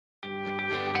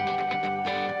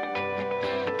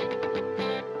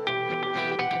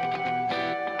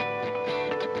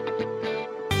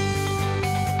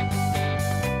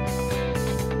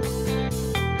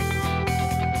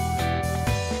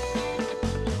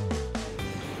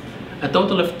A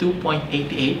total of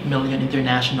 2.88 million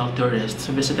international tourists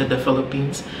visited the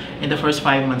Philippines in the first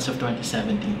 5 months of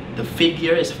 2017. The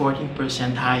figure is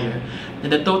 14% higher than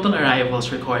the total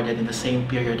arrivals recorded in the same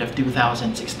period of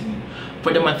 2016.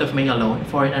 For the month of May alone,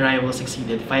 foreign arrivals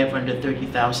exceeded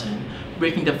 530,000,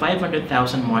 breaking the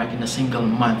 500,000 mark in a single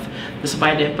month,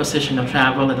 despite the imposition of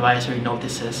travel advisory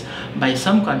notices by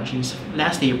some countries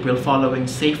last April following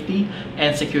safety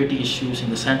and security issues in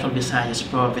the Central Visayas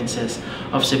provinces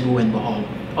of Cebu and Bohol.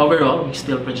 Overall, we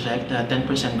still project a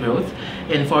 10% growth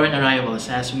in foreign arrivals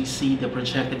as we see the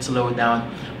projected slowdown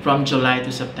from July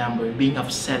to September being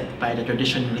offset by the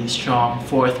traditionally strong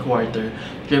fourth quarter,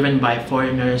 driven by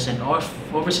foreigners and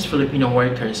overseas Filipino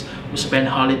workers who spend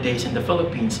holidays in the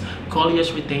Philippines.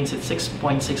 Colliers retains its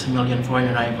 6.6 million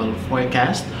foreign arrival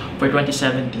forecast for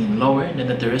 2017, lower than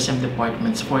the Tourism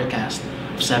Department's forecast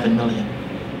of 7 million.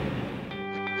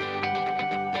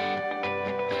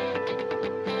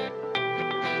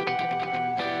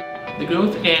 The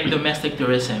growth in domestic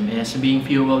tourism is being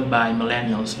fueled by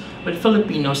millennials, with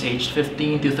Filipinos aged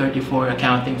 15 to 34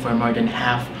 accounting for more than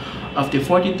half of the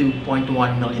 42.1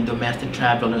 million domestic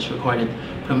travelers recorded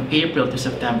from April to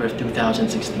September of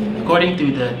 2016. According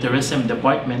to the Tourism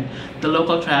Department, the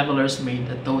local travelers made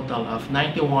a total of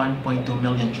 91.2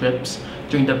 million trips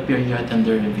during the period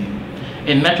under review.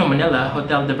 In Metro Manila,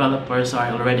 hotel developers are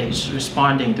already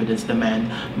responding to this demand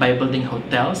by building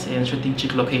hotels in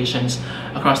strategic locations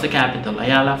across the capital.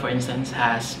 Ayala, for instance,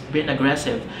 has been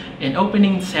aggressive in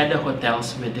opening Seda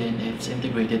hotels within its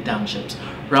integrated townships.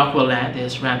 Rockwell Land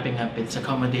is ramping up its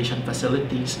accommodation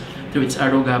facilities through its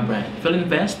Aruga brand.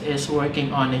 Philinvest is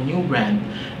working on a new brand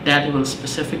that will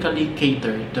specifically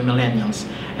cater to millennials.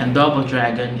 And Double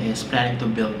Dragon is planning to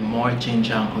build more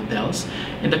Jinjiang hotels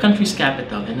in the country's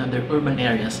capital and other urban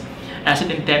areas, as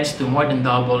it intends to more than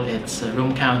double its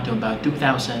room count to about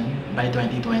 2,000 by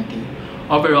 2020.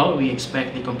 Overall, we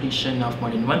expect the completion of more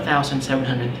than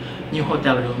 1,700 new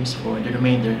hotel rooms for the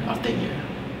remainder of the year.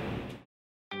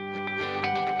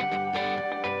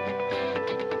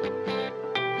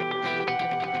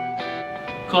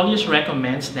 Colliers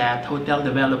recommends that hotel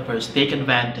developers take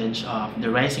advantage of the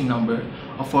rising number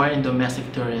of foreign and domestic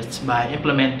tourists by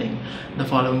implementing the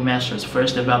following measures.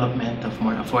 First, development of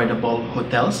more affordable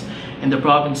hotels in the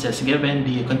provinces given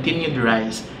the continued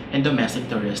rise in domestic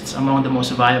tourists. Among the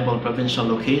most viable provincial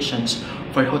locations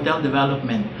for hotel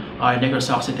development are Negros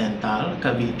Occidental,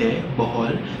 Cavite,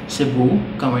 Bohol, Cebu,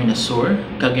 Camarines Sur,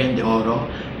 Cagayan de Oro,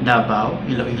 Davao,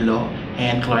 Iloilo,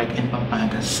 and Clark in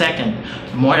Pampanga. Second,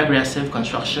 more aggressive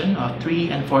construction of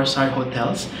 3- and 4-star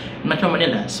hotels in Metro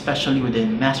Manila, especially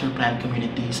within master planned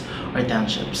communities or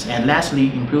townships. And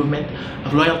lastly, improvement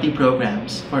of loyalty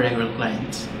programs for regular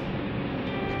clients.